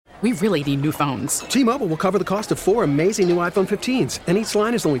We really need new phones. T-Mobile will cover the cost of 4 amazing new iPhone 15s, and each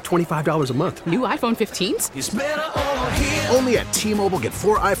line is only $25 a month. New iPhone 15s? It's better over here. Only at T-Mobile, get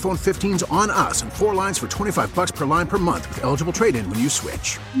 4 iPhone 15s on us and 4 lines for $25 per line per month with eligible trade-in when you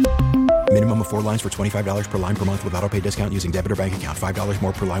switch. Minimum of 4 lines for $25 per line per month with autopay discount using debit or bank account. $5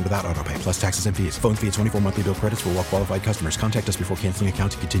 more per line without autopay, plus taxes and fees. Phone fee at 24 monthly bill credits for well-qualified customers. Contact us before canceling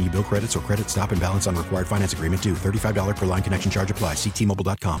account to continue bill credits or credit stop and balance on required finance agreement due. $35 per line connection charge applies. See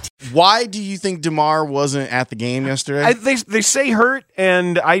T-Mobile.com. Why do you think DeMar wasn't at the game yesterday? They say hurt,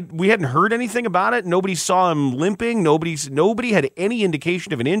 and we hadn't heard anything about it. Nobody saw him limping. Nobody had any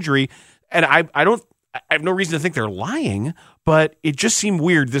indication of an injury, and I have no reason to think they're lying, but it just seemed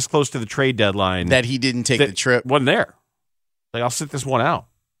weird this close to the trade deadline that he didn't take the trip. Wasn't there. Like, I'll sit this one out.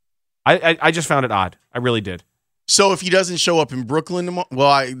 I just found it odd. I really did. So if he doesn't show up in Brooklyn tomorrow,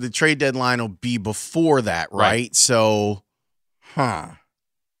 well, the trade deadline will be before that, right? So, I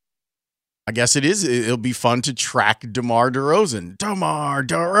guess it'll be fun to track DeMar DeRozan. DeMar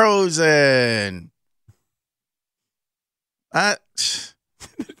DeRozan.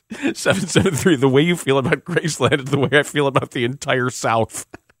 773. The way you feel about Graceland is the way I feel about the entire South.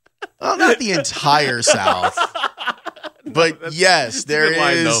 Well, not the entire South, but yes, there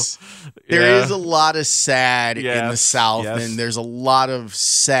is a lot of sad in the South, and there's a lot of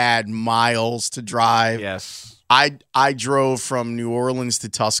sad miles to drive. Yes, I drove from New Orleans to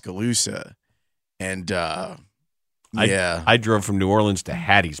Tuscaloosa, and I drove from New Orleans to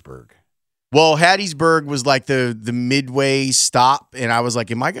Hattiesburg. Well, Hattiesburg was like the midway stop, and I was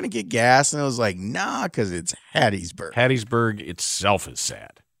like, am I going to get gas? And I was like, nah, because it's Hattiesburg. Hattiesburg itself is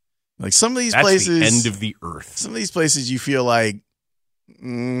sad. Like some of these That's places. the end of the earth. Some of these places you feel like.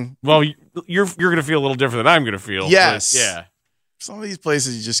 Well, you're going to feel a little different than I'm going to feel. Yes. Yeah. Some of these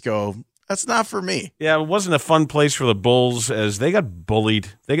places you just go, that's not for me. Yeah, it wasn't a fun place for the Bulls as they got bullied.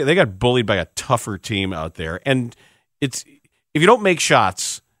 They got bullied by a tougher team out there. And if you don't make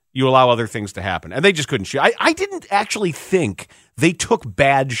shots, you allow other things to happen. And they just couldn't shoot. I didn't actually think they took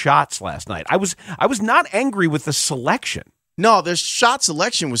bad shots last night. I was not angry with the selection. No, their shot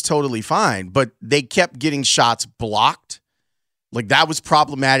selection was totally fine, but they kept getting shots blocked. Like, that was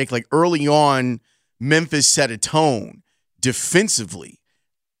problematic. Like, early on, Memphis set a tone defensively,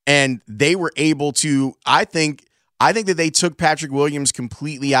 and they were able to, I think that they took Patrick Williams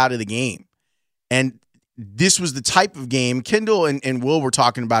completely out of the game. And this was the type of game, Kendall and Will were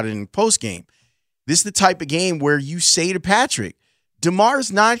talking about it in postgame. This is the type of game where you say to Patrick,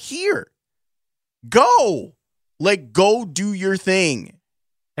 DeMar's not here. Go. Like, go do your thing.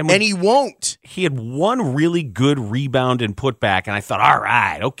 And he won't. He had one really good rebound and putback, and I thought, all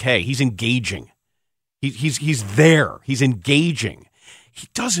right, okay, he's engaging. He's there. He's engaging. He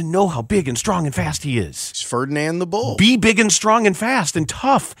doesn't know how big and strong and fast he is. It's Ferdinand the Bull. Be big and strong and fast and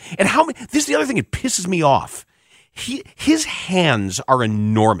tough. And this is the other thing that pisses me off. His hands are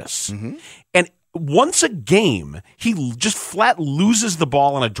enormous. Mm-hmm. And once a game, he just flat loses the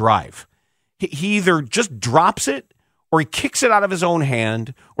ball on a drive. He either just drops it, or he kicks it out of his own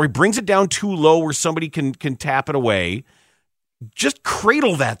hand, or he brings it down too low where somebody can tap it away. Just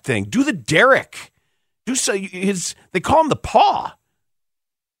cradle that thing. Do the Derek. They call him the paw.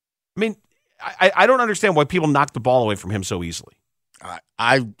 I mean, I don't understand why people knock the ball away from him so easily.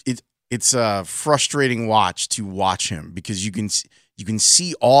 It's a frustrating watch to watch him because you can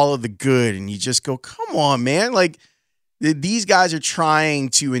see all of the good, and you just go, come on, man! Like, these guys are trying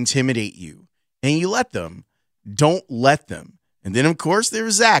to intimidate you, and you let them. Don't let them. And then, of course,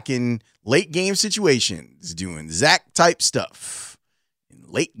 there's Zach in late game situations doing Zach type stuff in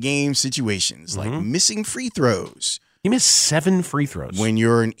late game situations, like missing free throws. He missed 7 free throws. When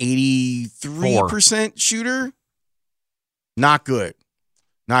you're an 83% shooter, not good.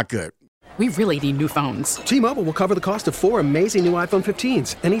 Not good. We really need new phones. T-Mobile will cover the cost of 4 amazing new iPhone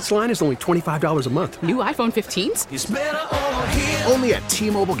 15s, and each line is only $25 a month. New iPhone 15s? It's better over here. Only at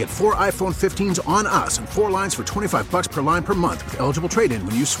T-Mobile, get 4 iPhone 15s on us and 4 lines for $25 per line per month with eligible trade-in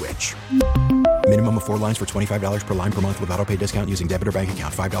when you switch. Minimum of 4 lines for $25 per line per month with autopay discount using debit or bank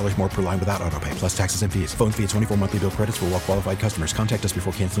account. $5 more per line without autopay, plus taxes and fees. Phone fee at 24 monthly bill credits for well-qualified customers. Contact us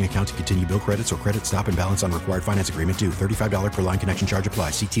before canceling account to continue bill credits or credit stop and balance on required finance agreement due. $35 per line connection charge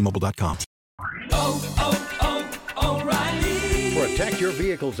applies. See T-Mobile.com. O'Reilly. Protect your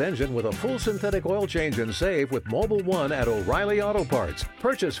vehicle's engine with a full synthetic oil change and save with Mobil 1 at O'Reilly Auto Parts.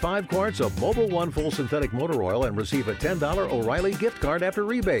 Purchase 5 quarts of Mobil 1 full synthetic motor oil and receive a $10 O'Reilly gift card after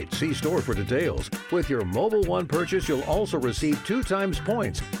rebate. See store for details. With your Mobil 1 purchase, you'll also receive 2 times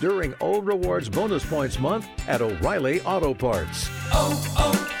points during O Rewards Bonus Points Month at O'Reilly Auto Parts.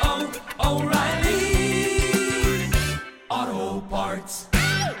 O'Reilly Auto Parts.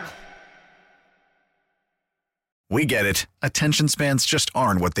 We get it. Attention spans just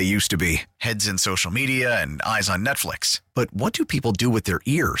aren't what they used to be. Heads in social media and eyes on Netflix. But what do people do with their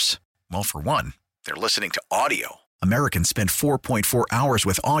ears? Well, for one, they're listening to audio. Americans spend 4.4 hours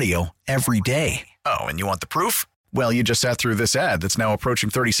with audio every day. Oh, and you want the proof? Well, you just sat through this ad that's now approaching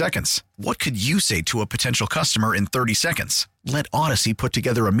 30 seconds. What could you say to a potential customer in 30 seconds? Let Odyssey put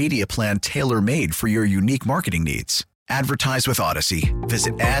together a media plan tailor-made for your unique marketing needs. Advertise with Odyssey.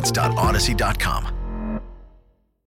 Visit ads.odyssey.com.